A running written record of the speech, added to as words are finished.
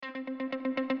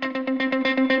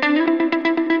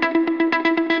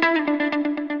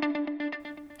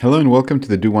Hello and welcome to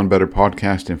the Do One Better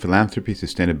podcast in philanthropy,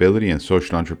 sustainability, and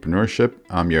social entrepreneurship.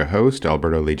 I'm your host,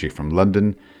 Alberto Ligi from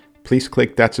London. Please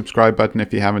click that subscribe button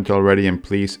if you haven't already, and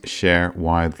please share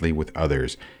widely with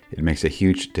others. It makes a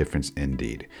huge difference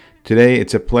indeed. Today,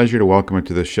 it's a pleasure to welcome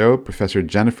to the show Professor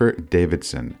Jennifer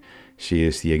Davidson. She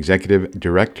is the Executive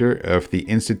Director of the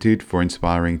Institute for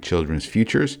Inspiring Children's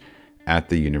Futures at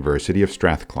the University of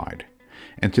Strathclyde.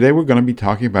 And today we're going to be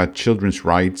talking about children's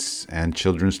rights and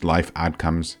children's life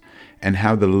outcomes and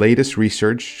how the latest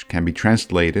research can be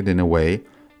translated in a way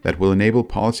that will enable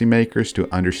policymakers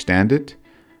to understand it,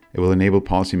 it will enable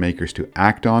policymakers to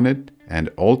act on it,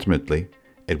 and ultimately,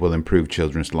 it will improve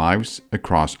children's lives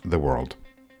across the world.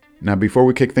 Now, before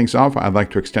we kick things off, I'd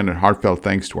like to extend a heartfelt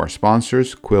thanks to our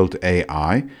sponsors, Quilt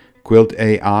AI. Quilt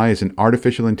AI is an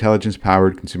artificial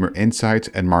intelligence-powered consumer insights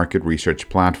and market research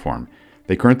platform.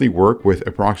 They currently work with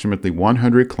approximately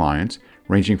 100 clients,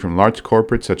 ranging from large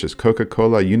corporates such as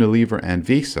Coca-Cola, Unilever, and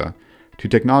Visa, to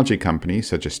technology companies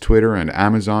such as Twitter and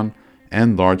Amazon,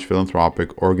 and large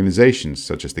philanthropic organizations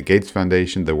such as the Gates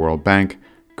Foundation, the World Bank,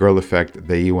 Girl Effect,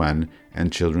 the UN,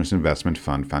 and Children's Investment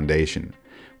Fund Foundation.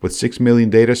 With 6 million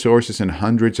data sources and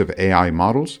hundreds of AI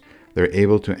models, they're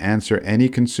able to answer any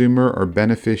consumer or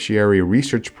beneficiary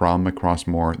research problem across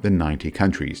more than 90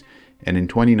 countries. And in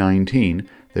 2019,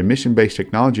 their mission-based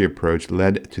technology approach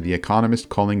led to The Economist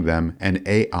calling them an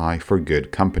AI for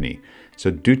good company. So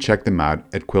do check them out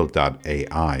at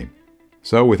quilt.ai.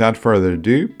 So without further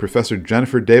ado, Professor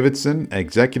Jennifer Davidson,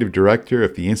 Executive Director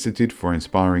of the Institute for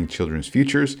Inspiring Children's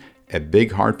Futures, a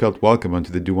big heartfelt welcome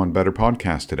onto the Do One Better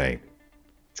podcast today.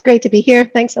 It's great to be here.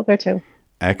 Thanks, Alberto.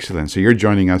 Excellent. So you're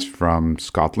joining us from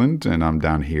Scotland, and I'm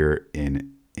down here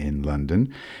in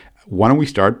London. Why don't we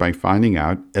start by finding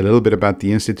out a little bit about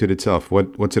the Institute itself?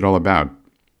 What's it all about?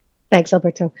 Thanks,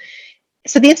 Alberto.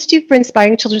 So the Institute for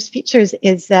Inspiring Children's Futures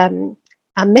is a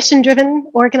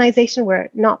mission-driven organization. We're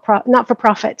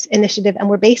not-for-profit initiative, and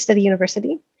we're based at a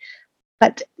university.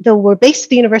 But though we're based at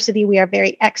the university, we are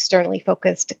very externally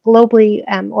focused, globally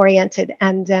oriented,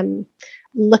 and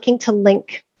looking to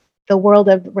link the world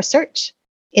of research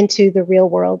into the real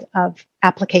world of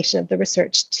application of the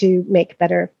research to make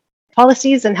better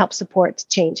policies and help support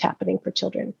change happening for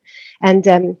children.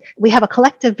 And we have a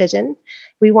collective vision.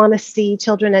 We want to see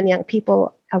children and young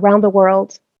people around the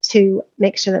world to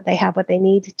make sure that they have what they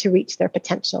need to reach their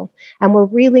potential. And we're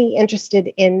really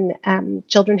interested in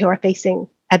children who are facing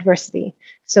adversity.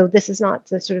 So this is not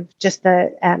the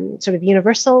sort of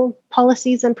universal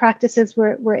policies and practices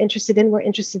we're interested in. We're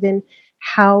interested in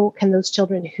how can those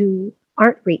children who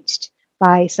aren't reached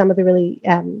by some of the really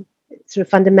sort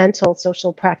of fundamental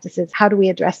social practices, how do we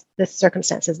address the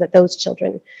circumstances that those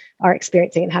children are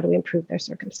experiencing, and how do we improve their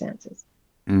circumstances?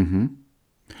 Mm-hmm.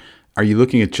 Are you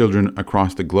looking at children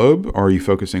across the globe, or are you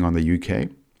focusing on the UK?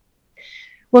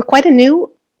 We're quite a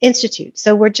new institute,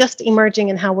 so we're just emerging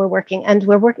in how we're working, and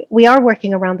we are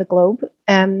working around the globe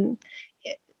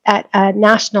at a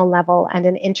national level and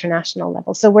an international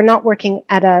level. So we're not working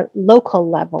at a local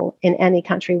level in any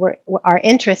country. Our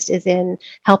interest is in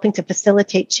helping to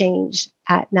facilitate change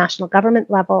at national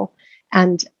government level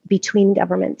and between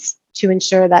governments to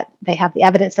ensure that they have the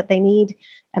evidence that they need,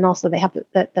 and also they have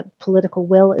the political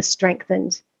will is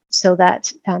strengthened so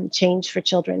that change for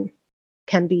children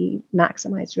can be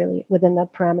maximized really within the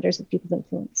parameters of people's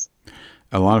influence.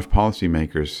 A lot of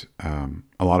policymakers,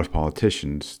 a lot of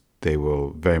politicians, they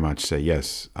will very much say,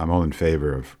 yes, I'm all in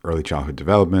favor of early childhood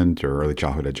development or early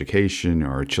childhood education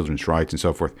or children's rights and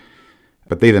so forth.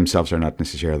 But they themselves are not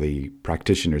necessarily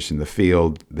practitioners in the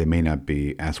field. They may not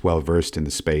be as well versed in the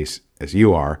space as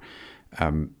you are.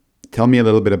 Tell me a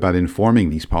little bit about informing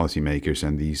these policymakers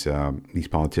and these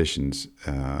politicians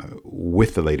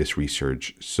with the latest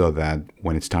research so that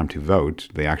when it's time to vote,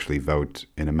 they actually vote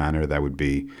in a manner that would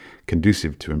be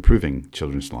conducive to improving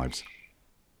children's lives.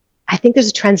 I think there's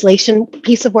a translation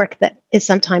piece of work that is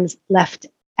sometimes left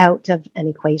out of an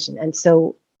equation. And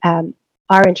so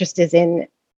our interest is in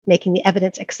making the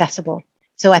evidence accessible.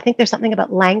 So I think there's something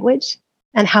about language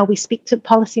and how we speak to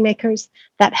policymakers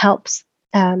that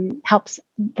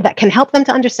that can help them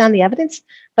to understand the evidence,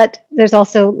 but there's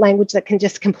also language that can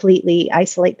just completely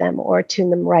isolate them or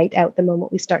tune them right out the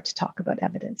moment we start to talk about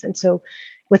evidence. And so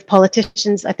with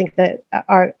politicians, I think that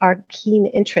our keen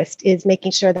interest is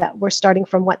making sure that we're starting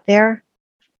from what their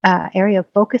area of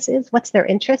focus is. What's their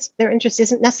interest? Their interest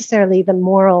isn't necessarily the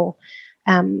moral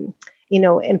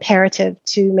imperative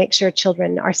to make sure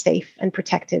children are safe and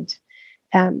protected.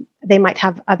 They might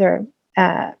have other,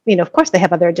 of course they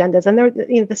have other agendas, and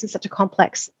this is such a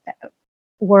complex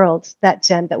world that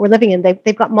we're living in.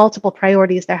 They've got multiple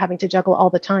priorities they're having to juggle all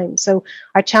the time. So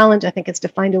our challenge, I think, is to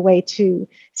find a way to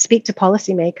speak to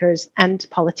policymakers and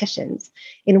politicians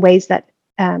in ways that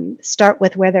start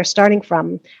with where they're starting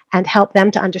from and help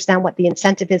them to understand what the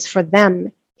incentive is for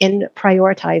them in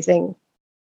prioritizing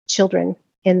children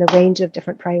in the range of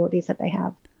different priorities that they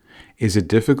have. Is it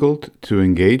difficult to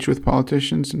engage with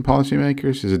politicians and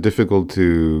policymakers? Is it difficult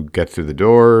to get through the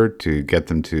door, to get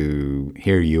them to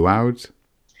hear you out?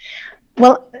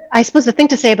 Well, I suppose the thing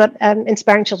to say about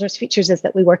Inspiring Children's Futures is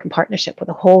that we work in partnership with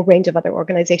a whole range of other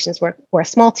organizations. We're a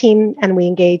small team, and we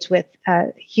engage with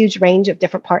a huge range of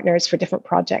different partners for different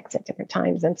projects at different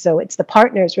times. And so it's the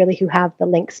partners really who have the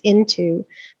links into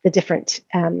the different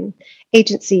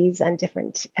agencies and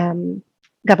different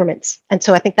governments. And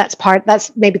so I think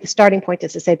that's maybe the starting point,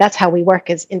 is to say that's how we work,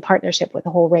 is in partnership with a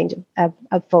whole range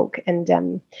of folk.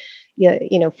 And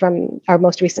from our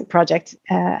most recent project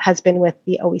has been with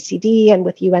the OECD and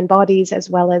with UN bodies, as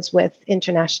well as with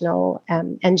international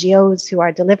NGOs who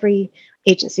are delivery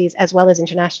agencies, as well as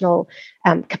international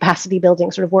capacity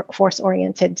building, sort of workforce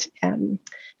oriented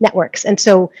networks. And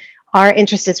so our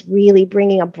interest is really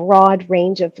bringing a broad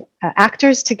range of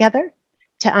actors together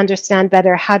to understand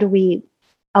better how do we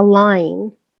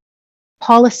align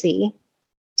policy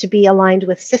to be aligned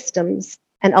with systems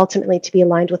and ultimately to be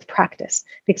aligned with practice.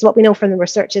 Because what we know from the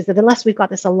research is that unless we've got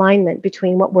this alignment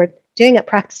between what we're doing at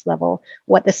practice level,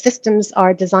 what the systems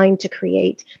are designed to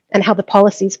create, and how the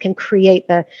policies can create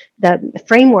the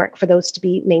framework for those to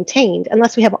be maintained,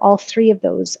 unless we have all three of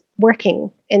those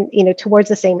working in towards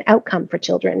the same outcome for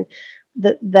children,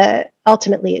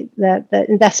 ultimately the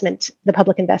investment, the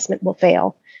public investment, will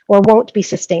fail or won't be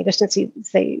sustained. I shouldn't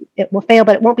say it will fail,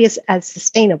 but it won't be as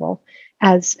sustainable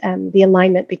as the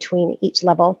alignment between each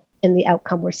level in the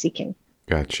outcome we're seeking.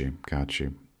 Got you.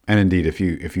 And indeed, if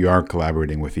you are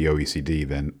collaborating with the OECD,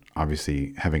 then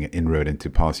obviously having an inroad into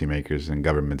policymakers and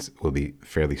governments will be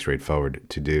fairly straightforward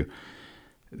to do.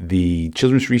 The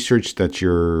children's research that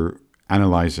you're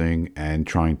analyzing and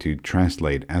trying to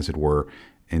translate, as it were,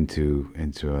 into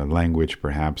a language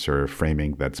perhaps, or a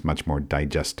framing that's much more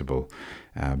digestible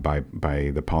by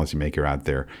the policymaker out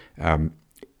there.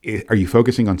 Are you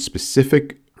focusing on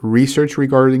specific research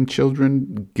regarding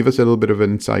children? Give us a little bit of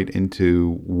an insight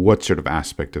into what sort of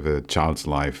aspect of a child's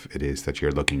life it is that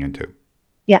you're looking into.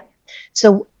 Yeah.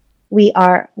 So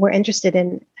we're interested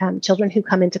in children who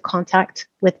come into contact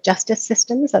with justice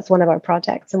systems. That's one of our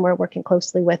projects, and we're working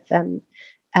closely with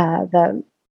the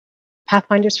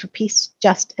Pathfinders for Peace,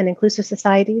 Just and Inclusive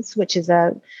Societies, which is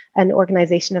an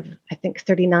organization of, I think,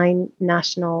 39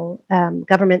 national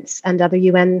governments and other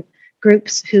UN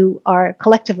groups who are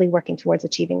collectively working towards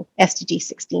achieving SDG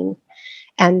 16.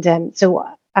 And so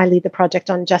I lead the project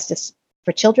on justice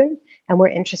for children, and we're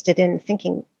interested in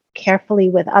thinking carefully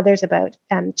with others about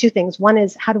two things. One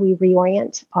is, how do we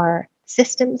reorient our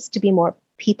systems to be more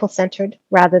people-centered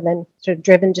rather than sort of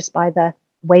driven just by the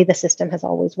way the system has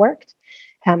always worked?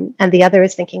 And the other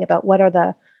is thinking about what are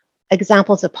the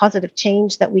examples of positive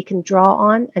change that we can draw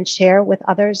on and share with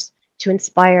others to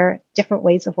inspire different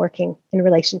ways of working in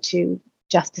relation to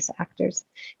justice actors.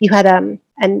 You had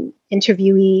an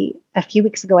interviewee a few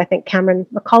weeks ago, I think, Cameron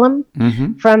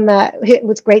McCollum from, it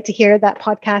was great to hear that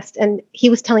podcast. And he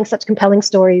was telling such compelling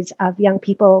stories of young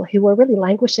people who were really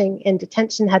languishing in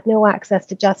detention, had no access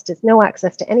to justice, no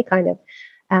access to any kind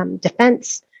of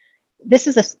defense. This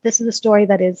is a story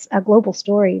that is a global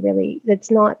story, really.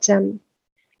 It's not,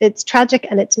 it's tragic,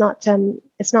 and it's not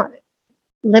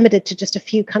limited to just a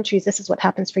few countries. This is what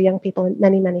happens for young people in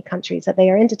many, many countries, that they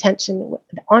are in detention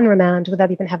on remand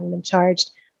without even having been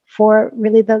charged for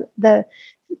really the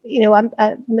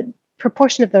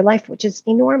proportion of their life, which is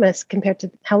enormous compared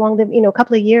to how long they've, a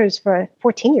couple of years for a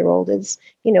 14-year-old is,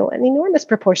 an enormous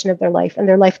proportion of their life and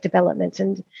their life development,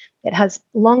 and it has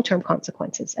long-term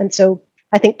consequences. And so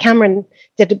I think Cameron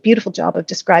did a beautiful job of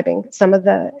describing some of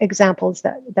the examples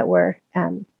that were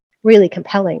really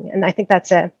compelling. And I think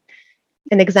that's an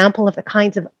example of the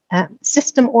kinds of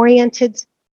system-oriented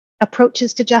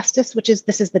approaches to justice,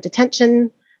 this is the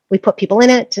detention. We put people in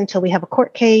it until we have a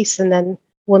court case, and then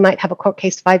we might have a court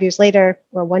case 5 years later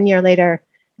or 1 year later,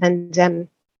 and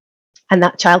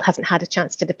that child hasn't had a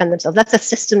chance to defend themselves. That's a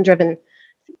system-driven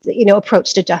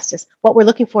approach to justice. What we're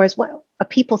looking for is a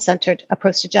people-centered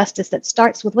approach to justice that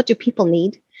starts with, what do people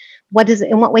need? What is it?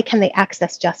 In what way can they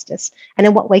access justice? And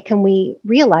in what way can we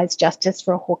realize justice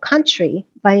for a whole country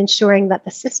by ensuring that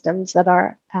the systems that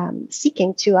are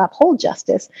seeking to uphold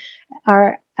justice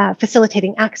are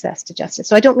facilitating access to justice?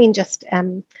 So I don't mean just,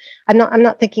 I'm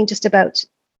not thinking just about,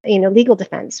 legal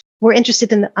defense. We're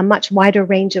interested in a much wider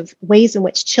range of ways in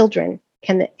which children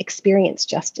can experience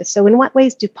justice. So in what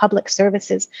ways do public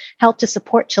services help to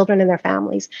support children and their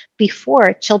families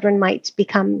before children might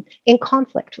become in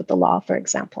conflict with the law, for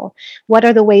example? What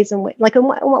are the ways in which, in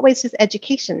what ways does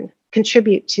education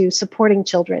contribute to supporting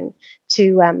children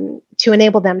to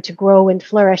enable them to grow and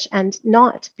flourish and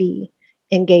not be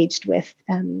engaged with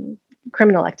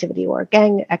criminal activity or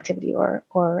gang activity or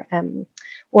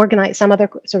organize some other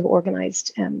sort of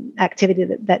organized activity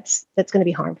that's going to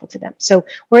be harmful to them. So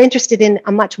we're interested in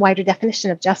a much wider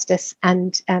definition of justice,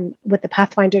 and with the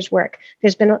Pathfinders work,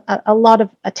 there's been a lot of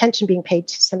attention being paid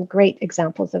to some great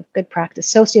examples of good practice,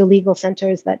 socio-legal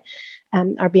centers that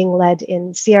are being led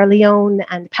in Sierra Leone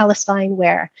and Palestine,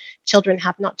 where children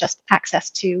have not just access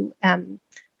to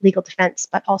legal defense,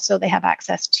 but also they have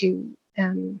access to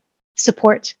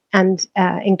support and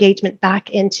engagement back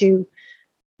into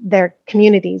their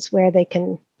communities where they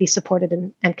can be supported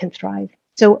and can thrive.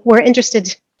 So we're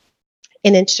interested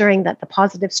in ensuring that the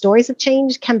positive stories of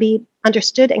change can be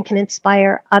understood and can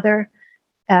inspire other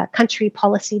country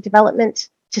policy development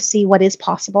to see what is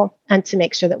possible and to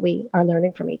make sure that we are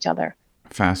learning from each other.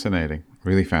 Fascinating.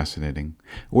 Really fascinating.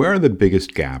 Where are the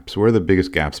biggest gaps? Where are the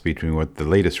biggest gaps between what the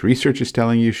latest research is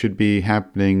telling you should be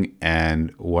happening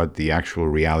and what the actual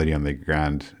reality on the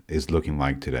ground is looking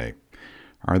like today?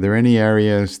 Are there any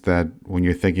areas that, when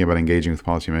you're thinking about engaging with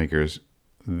policymakers,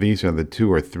 these are the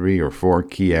 2 or 3 or 4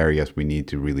 key areas we need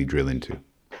to really drill into?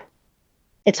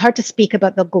 It's hard to speak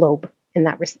about the globe in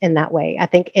that way. I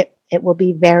think it will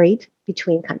be varied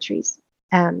between countries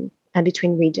and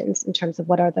between regions in terms of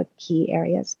what are the key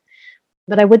areas.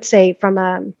 But I would say if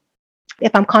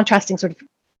I'm contrasting sort of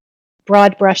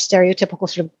broad brush stereotypical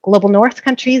sort of global north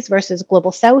countries versus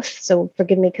global south, so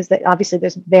forgive me because obviously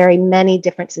there's very many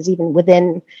differences even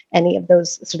within any of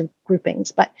those sort of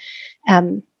groupings. But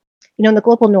in the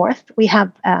global north, we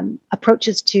have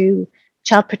approaches to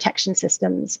child protection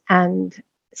systems and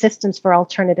systems for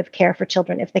alternative care for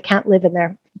children if they can't live in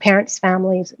their parents'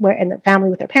 families, where in the family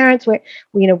with their parents, where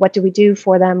what do we do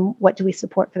for them? What do we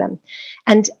support for them?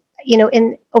 And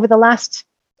over the last,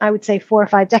 I would say 4 or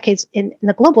 5 decades in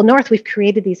the global north, we've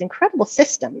created these incredible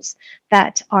systems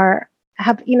that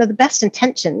have the best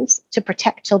intentions to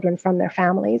protect children from their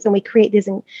families, and we create these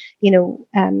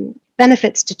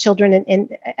benefits to children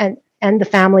and the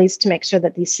families to make sure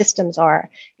that these systems are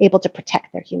able to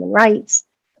protect their human rights.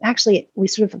 Actually, we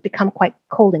sort of have become quite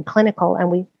cold and clinical, and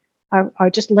we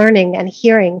are just learning and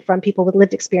hearing from people with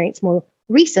lived experience more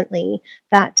recently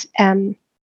that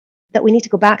that we need to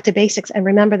go back to basics and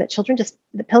remember that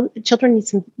children need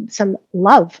some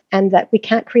love, and that we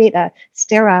can't create a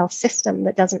sterile system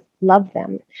that doesn't love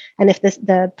them. And if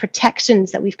the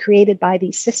protections that we've created by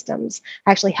these systems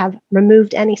actually have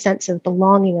removed any sense of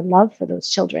belonging and love for those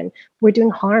children, we're doing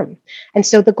harm. And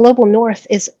so the global north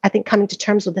is, I think, coming to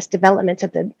terms with this development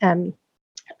of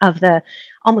the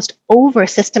almost over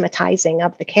systematizing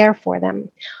of the care for them.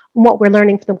 And what we're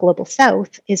learning from the global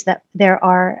south is that there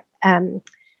are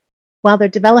while they're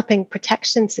developing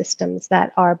protection systems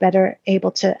that are better able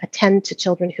to attend to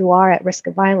children who are at risk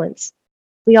of violence,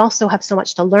 we also have so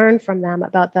much to learn from them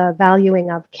about the valuing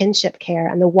of kinship care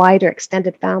and the wider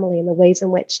extended family and the ways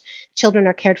in which children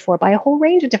are cared for by a whole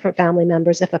range of different family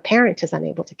members if a parent is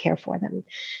unable to care for them.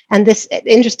 And this,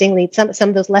 interestingly, some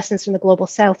of those lessons from the global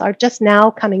south are just now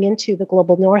coming into the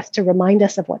global north to remind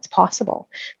us of what's possible.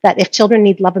 That if children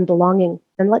need love and belonging,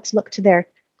 then let's look to their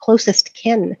closest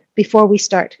kin before we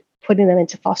start putting them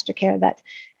into foster care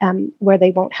where they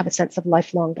won't have a sense of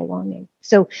lifelong belonging.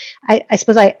 So I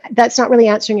suppose that's not really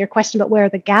answering your question, but where are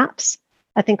the gaps?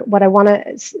 I think what I want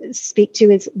to speak to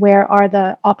is where are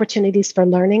the opportunities for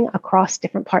learning across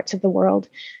different parts of the world,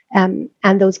 and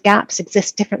those gaps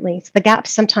exist differently. So the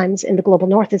gaps sometimes in the global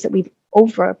north is that we've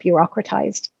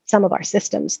over-bureaucratized some of our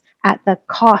systems at the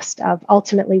cost of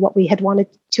ultimately what we had wanted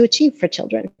to achieve for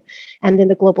children. And in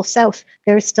the global south,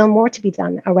 there is still more to be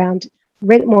done around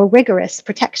more rigorous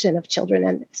protection of children,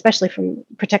 and especially from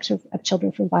protection of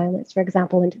children from violence, for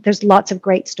example. And there's lots of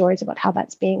great stories about how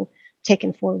that's being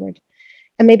taken forward.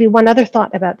 And maybe one other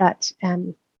thought about that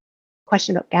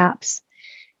question about gaps.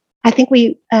 I think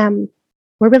we're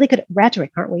really good at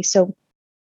rhetoric, aren't we? So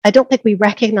I don't think we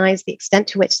recognize the extent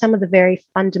to which some of the very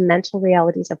fundamental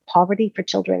realities of poverty for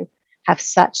children have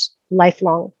such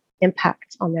lifelong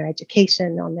impacts on their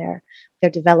education, on their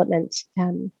development.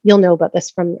 You'll know about this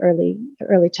from early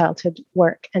childhood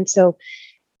work. And so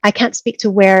I can't speak to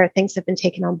where things have been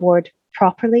taken on board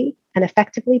properly and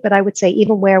effectively, but I would say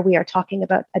even where we are talking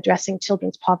about addressing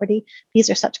children's poverty,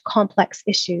 these are such complex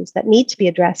issues that need to be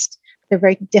addressed. They're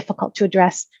very difficult to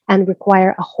address and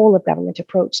require a whole of government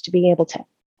approach to being able to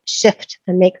shift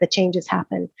and make the changes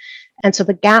happen. And so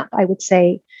the gap, I would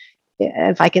say,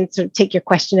 if I can sort of take your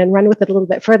question and run with it a little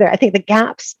bit further, I think the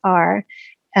gaps are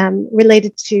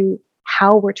related to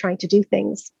how we're trying to do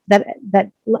things. That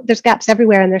there's gaps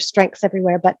everywhere and there's strengths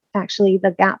everywhere, but actually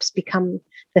the gaps become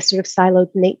the sort of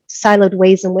siloed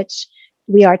ways in which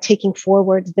we are taking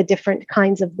forward the different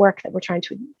kinds of work that we're trying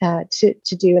to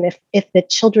do. And if the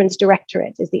Children's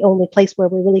Directorate is the only place where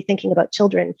we're really thinking about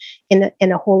children in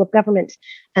a whole of government,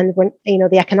 and when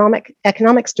the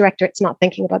economics directorate's not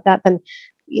thinking about that, then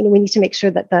we need to make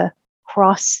sure that the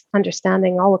cross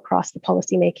understanding all across the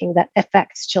policy making that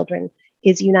affects children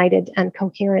is united and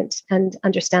coherent and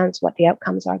understands what the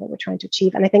outcomes are that we're trying to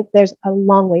achieve. And I think there's a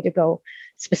long way to go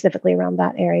specifically around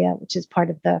that area, which is part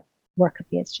of the work of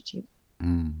the Institute.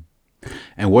 Mm.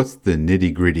 And what's the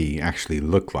nitty gritty actually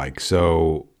look like?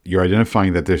 So you're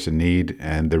identifying that there's a need,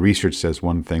 and the research says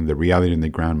one thing, the reality on the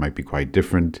ground might be quite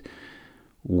different.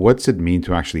 What's it mean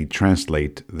to actually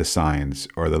translate the science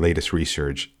or the latest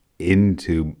research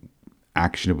into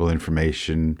actionable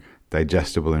information,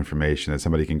 digestible information that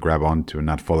somebody can grab onto and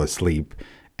not fall asleep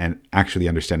and actually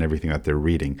understand everything that they're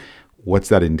reading? What's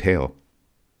that entail?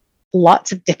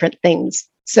 Lots of different things.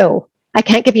 So I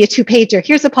can't give you a 2-pager.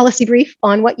 Here's a policy brief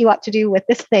on what you ought to do with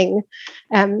this thing.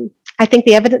 I think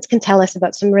the evidence can tell us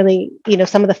about some really,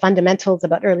 some of the fundamentals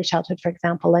about early childhood, for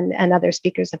example, and other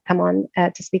speakers have come on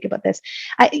to speak about this.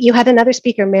 You had another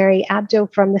speaker, Mary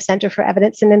Abdo from the Center for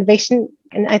Evidence and Innovation,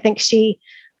 and I think she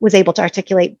was able to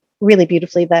articulate really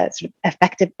beautifully the sort of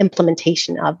effective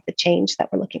implementation of the change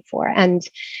that we're looking for. And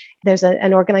there's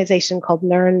an organization called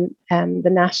LEARN, the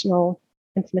National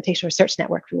Implementation Research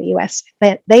Network from the US.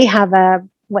 They have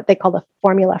what they call the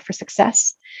formula for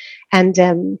success.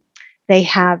 And they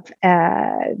have,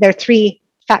 there are 3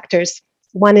 factors.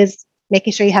 One is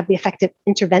making sure you have the effective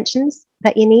interventions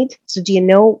that you need. So do you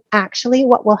know actually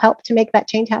what will help to make that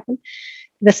change happen?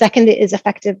 The second is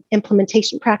effective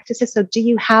implementation practices. So do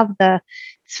you have the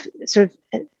sort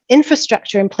of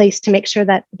infrastructure in place to make sure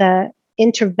that the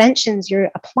interventions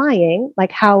you're applying,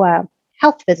 like how a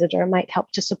health visitor might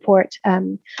help to support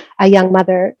a young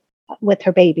mother with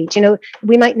her baby.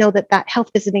 We might know that health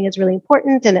visiting is really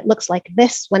important and it looks like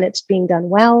this when it's being done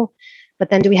well, but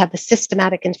then do we have the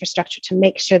systematic infrastructure to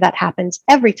make sure that happens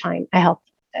every time a health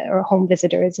or home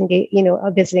visitor is engaged,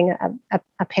 visiting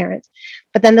a parent?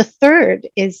 But then the third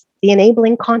is the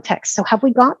enabling context. So have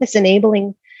we got this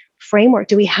enabling framework?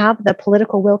 Do we have the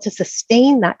political will to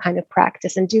sustain that kind of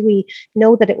practice? And do we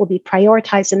know that it will be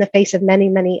prioritized in the face of many,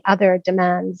 many other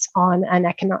demands on an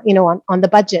economic, on the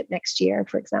budget next year,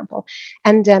 for example?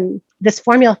 And this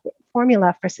formula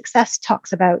for success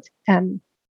talks about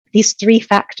these 3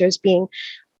 factors being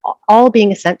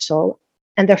essential,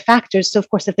 and they're factors. So of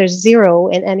course, if there's 0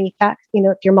 in any fact,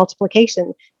 if you're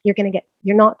multiplication, you're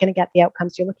not going to get the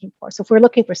outcomes you're looking for. So if we're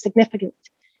looking for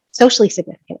socially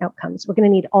significant outcomes, we're going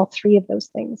to need all 3 of those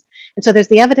things. And so there's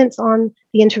the evidence on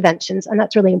the interventions, and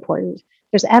that's really important.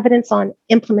 There's evidence on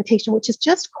implementation, which is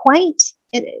just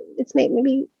it's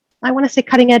maybe, I want to say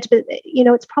cutting edge, but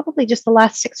it's probably just the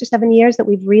last 6 or 7 years that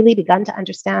we've really begun to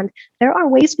understand there are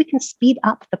ways we can speed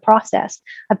up the process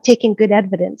of taking good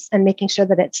evidence and making sure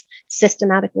that it's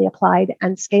systematically applied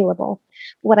and scalable.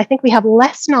 What I think we have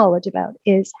less knowledge about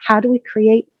is how do we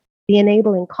create the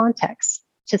enabling context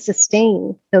to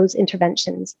sustain those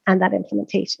interventions and that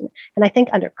implementation. And I think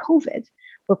under COVID,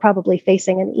 we're probably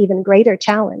facing an even greater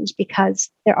challenge because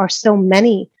there are so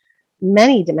many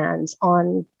demands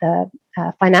on the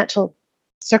financial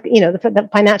circuit, the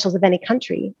financials of any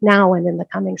country now and in the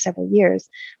coming several years,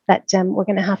 that we're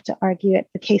going to have to argue it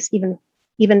the case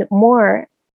even more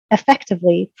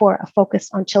effectively for a focus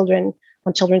on children,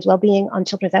 on children's well-being, on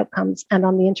children's outcomes, and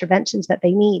on the interventions that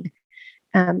they need.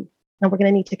 And we're going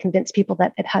to need to convince people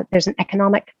that there's an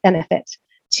economic benefit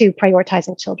to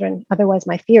prioritizing children. Otherwise,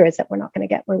 my fear is that we're not going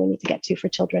to get where we need to get to for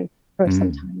children for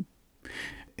some time.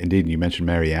 Indeed, you mentioned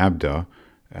Mary Abdo.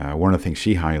 One of the things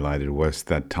she highlighted was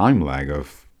that time lag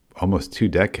of almost 2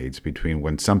 decades between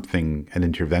when an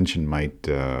intervention might,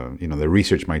 the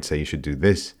research might say you should do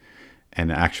this,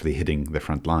 and actually hitting the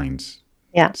front lines.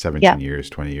 Yeah. 17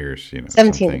 years, 20 years, 17,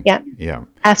 something. Yeah.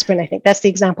 Aspirin, I think that's the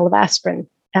example of aspirin.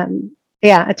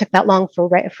 It took that long for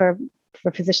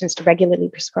physicians to regularly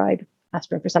prescribe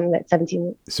aspirin for something that's 17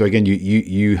 weeks. So again,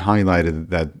 you highlighted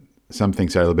that some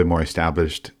things are a little bit more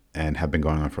established and have been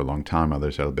going on for a long time.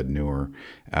 Others are a little bit newer.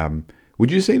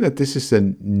 Would you say that this is a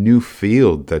new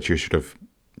field that you're sort of,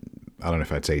 I don't know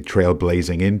if I'd say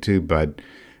trailblazing into, but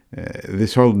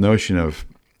this whole notion of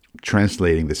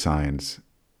translating the science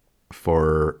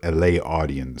for a lay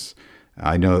audience?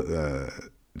 I know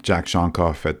Jack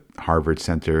Shonkoff at Harvard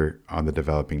Center on the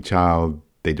Developing Child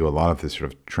they do a lot of this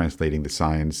sort of translating the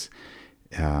science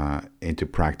into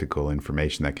practical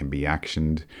information that can be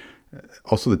actioned.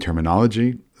 Also, the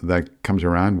terminology that comes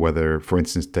around, whether, for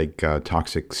instance, take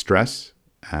toxic stress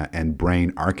and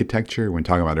brain architecture when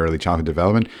talking about early childhood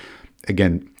development.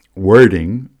 Again,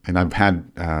 wording, and I've had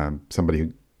somebody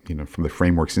who, from the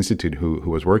Frameworks Institute who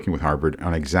was working with Harvard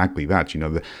on exactly that.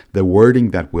 The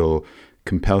wording that will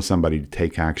compel somebody to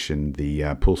take action,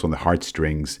 the pulse on the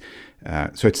heartstrings.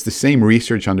 So it's the same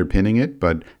research underpinning it,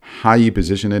 but how you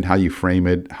position it, how you frame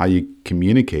it, how you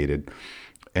communicate it.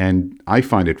 And I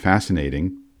find it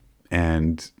fascinating.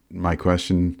 And my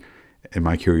question and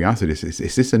my curiosity is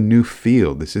this a new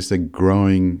field? Is this a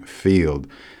growing field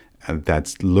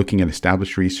that's looking at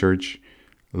established research,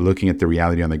 looking at the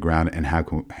reality on the ground, and how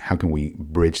can we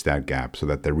bridge that gap so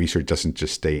that the research doesn't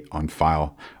just stay on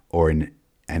file or in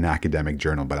an academic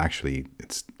journal, but actually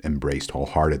it's embraced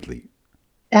wholeheartedly?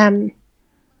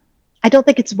 I don't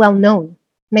think it's well known.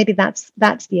 Maybe that's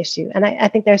the issue. And I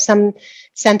think there's some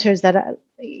centers that are,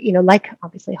 like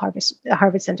obviously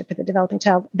Harvard Center for the Developing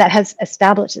Child, that has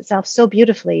established itself so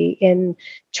beautifully in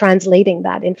translating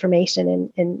that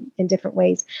information in different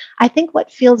ways. I think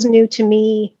what feels new to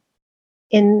me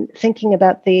in thinking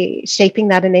about the shaping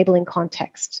that enabling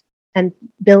context and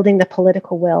building the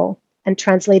political will and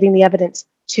translating the evidence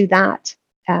to that,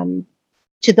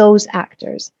 to those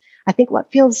actors. I think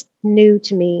what feels new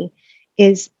to me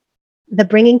is the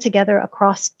bringing together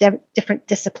across different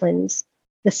disciplines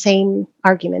the same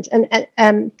argument.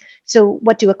 And so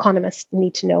what do economists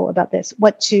need to know about this?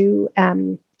 What do,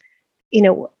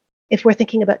 if we're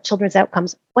thinking about children's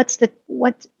outcomes, what does the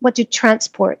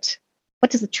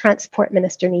transport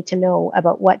minister need to know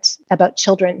about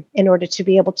children in order to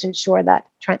be able to ensure that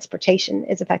transportation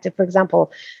is effective, for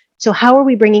example? So how are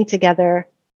we bringing together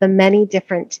the many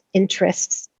different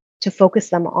interests to focus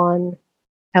them on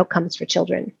outcomes for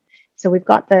children? So we've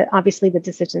got obviously the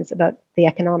decisions about the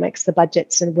economics, the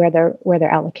budgets, and where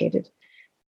they're allocated.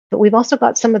 But we've also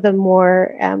got some of the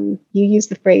more, you used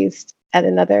the phrase at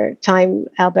another time,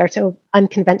 Alberto,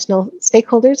 unconventional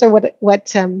stakeholders,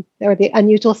 or the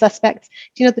unusual suspects.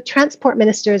 The transport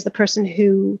minister is the person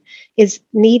who is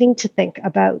needing to think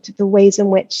about the ways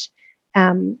in which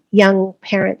young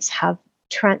parents have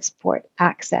transport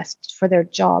access for their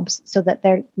jobs so that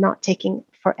they're not taking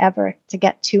forever to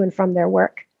get to and from their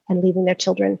work and leaving their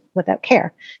children without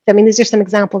care. I mean, these are some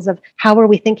examples of how are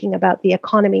we thinking about the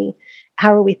economy?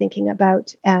 How are we thinking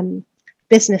about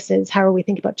businesses? How are we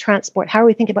thinking about transport? How are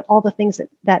we thinking about all the things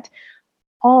that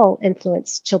all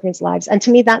influence children's lives? And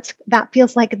to me, that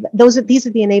feels like these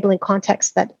are the enabling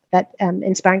contexts that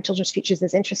Inspiring Children's Futures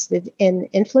is interested in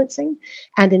influencing,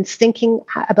 and in thinking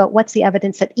about what's the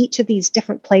evidence that each of these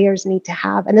different players need to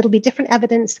have. And it'll be different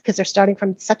evidence because they're starting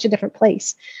from such a different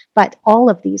place. But all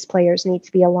of these players need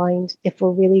to be aligned if we're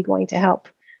really going to help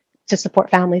to support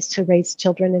families to raise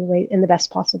children in the best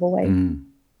possible way. Mm.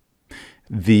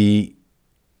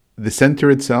 The center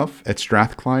itself at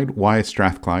Strathclyde, why is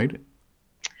Strathclyde?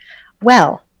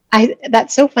 Well,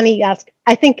 that's so funny you ask.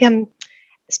 I think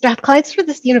Strathclyde's sort of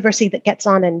this university that gets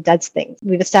on and does things.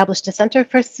 We've established a Center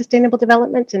for Sustainable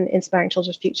Development, and Inspiring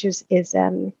Children's Futures is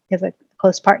a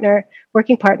close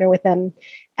working partner with them.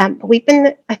 We've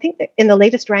been, I think, in the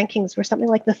latest rankings, we're something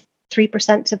like the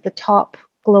 3% of the top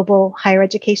global higher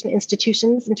education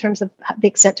institutions in terms of the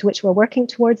extent to which we're working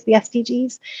towards the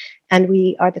SDGs, and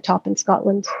we are the top in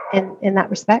Scotland in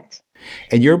that respect.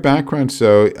 And your background,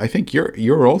 so I think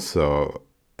you're also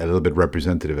a little bit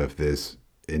representative of this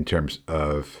in terms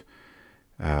of,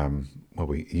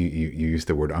 you used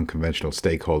the word unconventional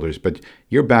stakeholders, but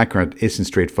your background isn't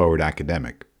straightforward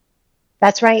academic.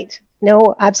 That's right.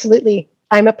 No, absolutely.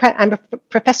 I'm a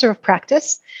professor of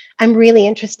practice. I'm really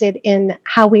interested in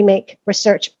how we make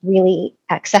research really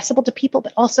accessible to people,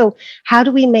 but also how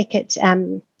do we make it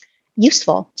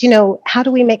useful? How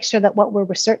do we make sure that what we're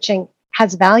researching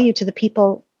has value to the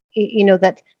people,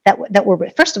 that we're,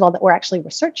 first of all, that we're actually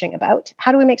researching about?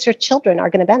 How do we make sure children are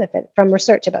going to benefit from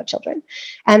research about children?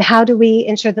 And how do we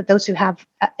ensure that those who have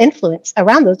influence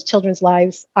around those children's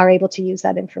lives are able to use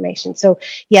that information? So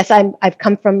yes, I've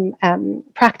come from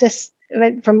practice,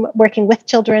 from working with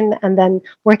children, and then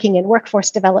working in workforce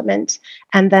development,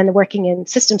 and then working in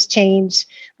systems change,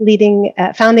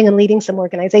 founding and leading some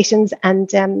organizations,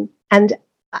 and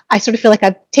I sort of feel like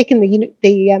I've taken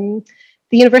the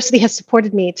university has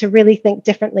supported me to really think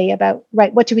differently about,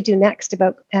 right, what do we do next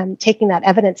about taking that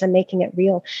evidence and making it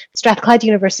real. Strathclyde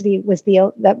University was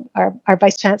our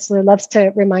Vice Chancellor loves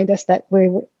to remind us that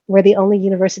we're the only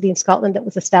university in Scotland that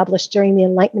was established during the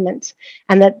Enlightenment,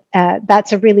 and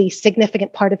that's a really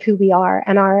significant part of who we are.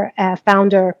 And our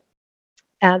founder,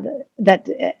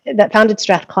 that founded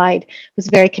Strathclyde was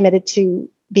very committed to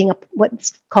being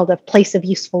what's called a place of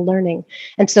useful learning.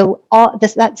 And so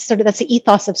that's the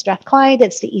ethos of Strathclyde.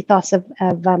 It's the ethos of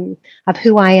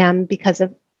who I am because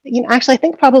of, actually I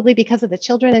think probably because of the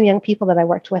children and young people that I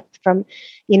worked with from,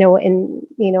 in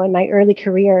my early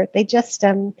career. They just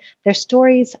their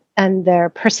stories and their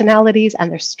personalities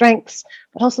and their strengths,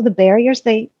 but also the barriers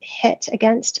they hit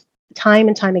against time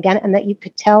and time again, and that you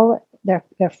could tell their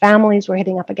families were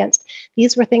hitting up against.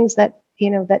 These were things that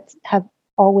that have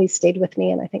always stayed with me,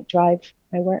 and I think drive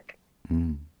my work.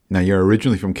 Now, you're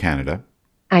originally from Canada.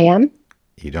 I am.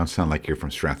 You don't sound like you're from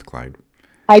Strathclyde.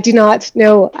 I do not.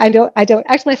 No, I don't.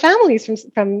 Actually, my family is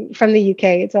from the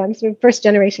UK, so I'm sort of first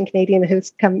generation Canadian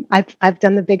who's come. I've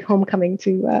done the big homecoming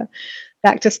to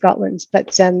back to Scotland,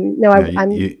 but no,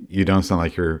 I'm. You don't sound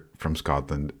like you're from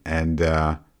Scotland, and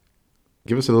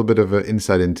give us a little bit of an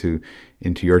insight into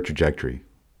your trajectory.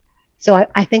 So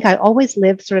I think I always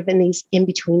lived sort of in these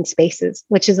in-between spaces,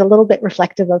 which is a little bit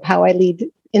reflective of how I lead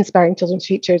Inspiring Children's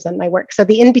Futures and my work. So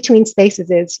the in-between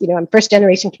spaces is, I'm first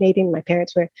generation Canadian. My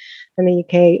parents were from the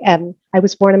UK. I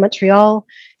was born in Montreal.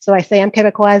 So I say I'm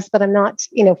Quebecoise, but I'm not,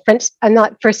 French. I'm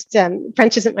not first,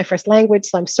 French isn't my first language.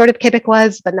 So I'm sort of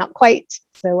Quebecoise, but not quite.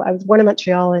 So I was born in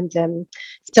Montreal. And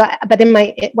but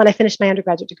when I finished my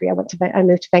undergraduate degree, I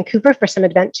moved to Vancouver for some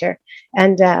adventure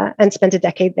and spent a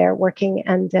decade there working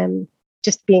and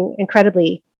just being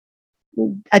incredibly,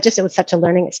 it was such a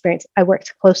learning experience. I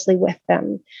worked closely with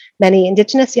many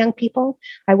Indigenous young people.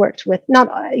 I worked with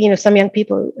some young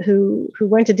people who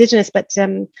weren't Indigenous, but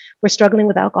were struggling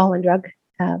with alcohol and drug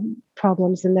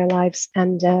problems in their lives.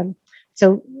 And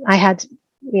so I had,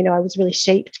 I was really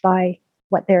shaped by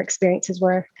what their experiences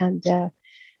were. And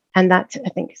that I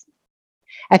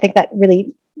think that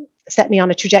really set me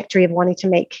on a trajectory of wanting to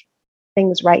make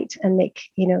things right and make,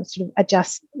 sort of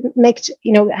adjust,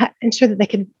 ensure that they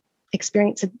could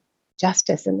experience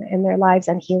justice in their lives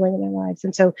and healing in their lives.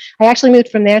 And so I actually moved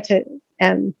from there to,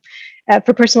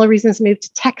 for personal reasons, moved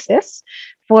to Texas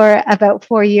for about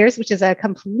 4 years, which is a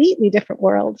completely different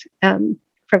world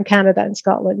from Canada and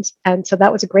Scotland. And so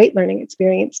that was a great learning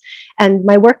experience. And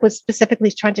my work was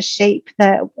specifically trying to shape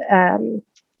the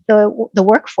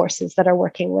workforces that are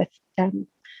working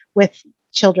with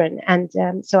children.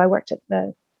 And so I worked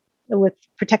with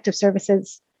protective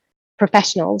services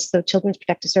professionals, so children's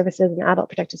protective services and adult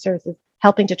protective services,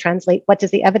 helping to translate what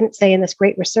does the evidence say in this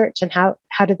great research and how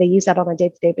do they use that on a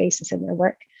day-to-day basis in their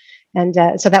work. And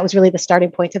so that was really the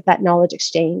starting point of that knowledge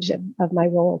exchange of my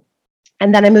role.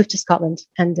 And then I moved to Scotland,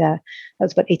 and that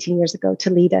was about 18 years ago,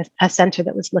 to lead a centre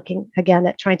that was looking again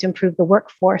at trying to improve the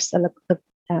workforce and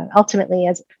ultimately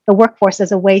as the workforce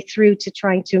as a way through to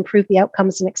trying to improve the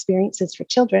outcomes and experiences for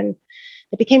children.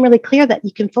 It became really clear that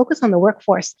you can focus on the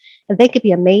workforce and they could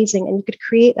be amazing and you could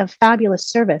create a fabulous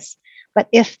service. But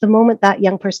if the moment that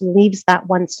young person leaves that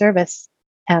one service,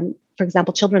 for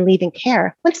example, children leaving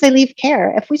care, once they leave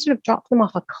care, if we sort of drop them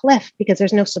off a cliff because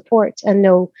there's no support and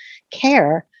no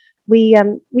care,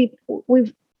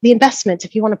 the investment,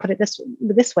 if you want to put it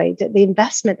this way, the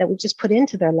investment that we just put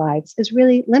into their lives is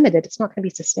really limited. It's not going to be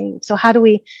sustained. So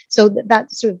that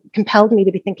sort of compelled me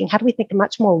to be thinking, how do we think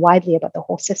much more widely about the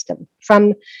whole system,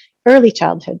 from early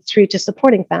childhood through to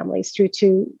supporting families, through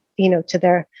to, to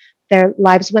their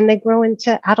lives when they grow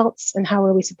into adults, and how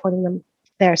are we supporting them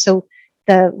there? So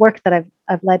the work that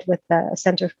I've led with the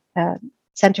Centre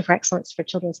for Excellence for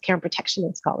Children's Care and Protection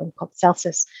in Scotland, called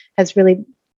CELSIS, has really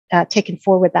taken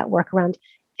forward that work around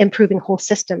improving whole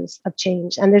systems of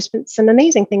change. And there's been some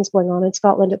amazing things going on in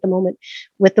Scotland at the moment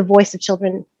with the voice of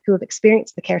children who have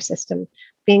experienced the care system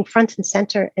being front and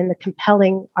center in the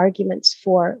compelling arguments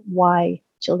for why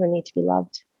children need to be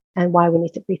loved and why we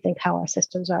need to rethink how our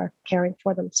systems are caring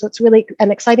for them. So it's really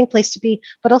an exciting place to be,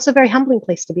 but also a very humbling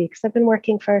place to be, because I've been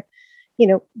working for,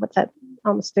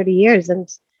 almost 30 years. And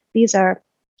these are,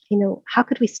 how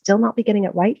could we still not be getting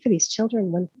it right for these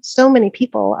children when so many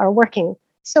people are working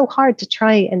so hard to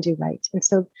try and do right? And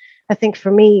so I think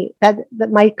for me that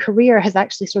my career has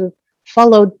actually sort of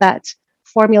followed that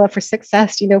formula for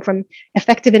success, from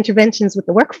effective interventions with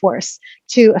the workforce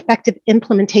to effective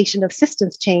implementation of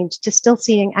systems change, to still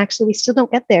seeing actually we still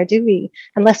don't get there, do we,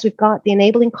 unless we've got the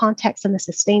enabling context and the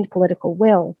sustained political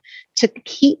will to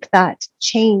keep that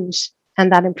change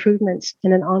and that improvement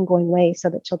in an ongoing way so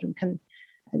that children can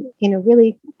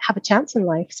really have a chance in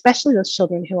life, especially those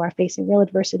children who are facing real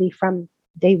adversity from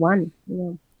day one.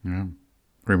 Yeah.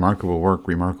 Remarkable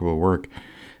work.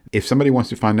 If somebody wants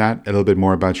to find out a little bit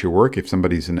more about your work, if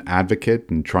somebody's an advocate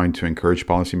and trying to encourage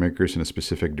policymakers in a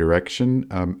specific direction,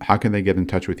 how can they get in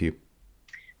touch with you?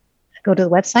 Go to the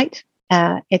website,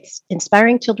 It's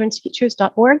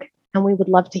inspiringchildrensfutures.org, and we would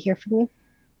love to hear from you.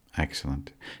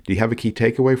 Excellent. Do you have a key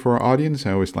takeaway for our audience?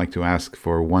 I always like to ask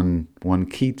for one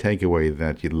key takeaway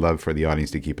that you'd love for the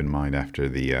audience to keep in mind after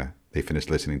they finish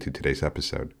listening to today's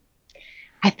episode.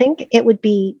 I think it would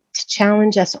be to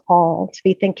challenge us all to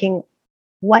be thinking,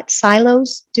 what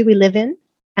silos do we live in,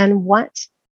 and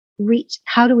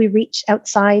how do we reach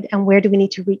outside, and where do we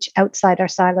need to reach outside our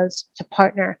silos to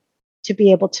partner to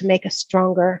be able to make a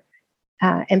stronger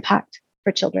impact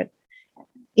for children?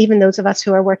 Even those of us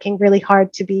who are working really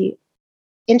hard to be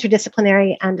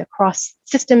interdisciplinary and across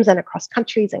systems and across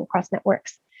countries and across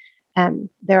networks,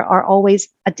 there are always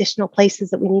additional places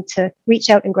that we need to reach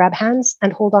out and grab hands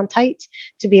and hold on tight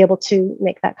to be able to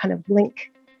make that kind of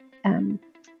link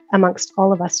amongst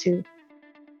all of us who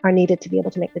are needed to be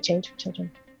able to make the change for children.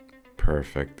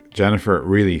 Perfect. Jennifer,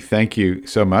 really, thank you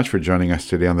so much for joining us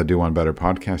today on the Do One Better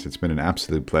podcast. It's been an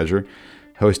absolute pleasure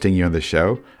hosting you on the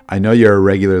show. I know you're a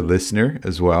regular listener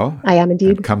as well. I am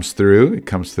indeed. It comes through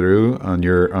on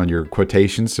your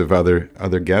quotations of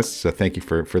other guests. So thank you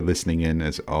for listening in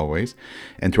as always.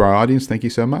 And to our audience, thank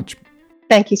you so much.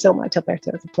 Thank you so much,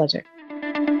 Alberto. It's a pleasure.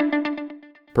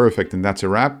 Perfect. And that's a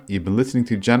wrap. You've been listening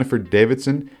to Jennifer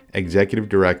Davidson, Executive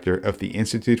Director of the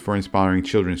Institute for Inspiring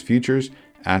Children's Futures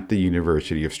at the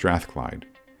University of Strathclyde.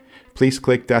 Please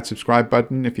click that subscribe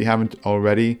button if you haven't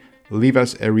already. Leave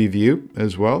us a review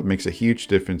as well. It makes a huge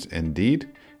difference indeed.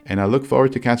 And I look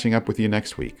forward to catching up with you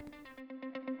next week.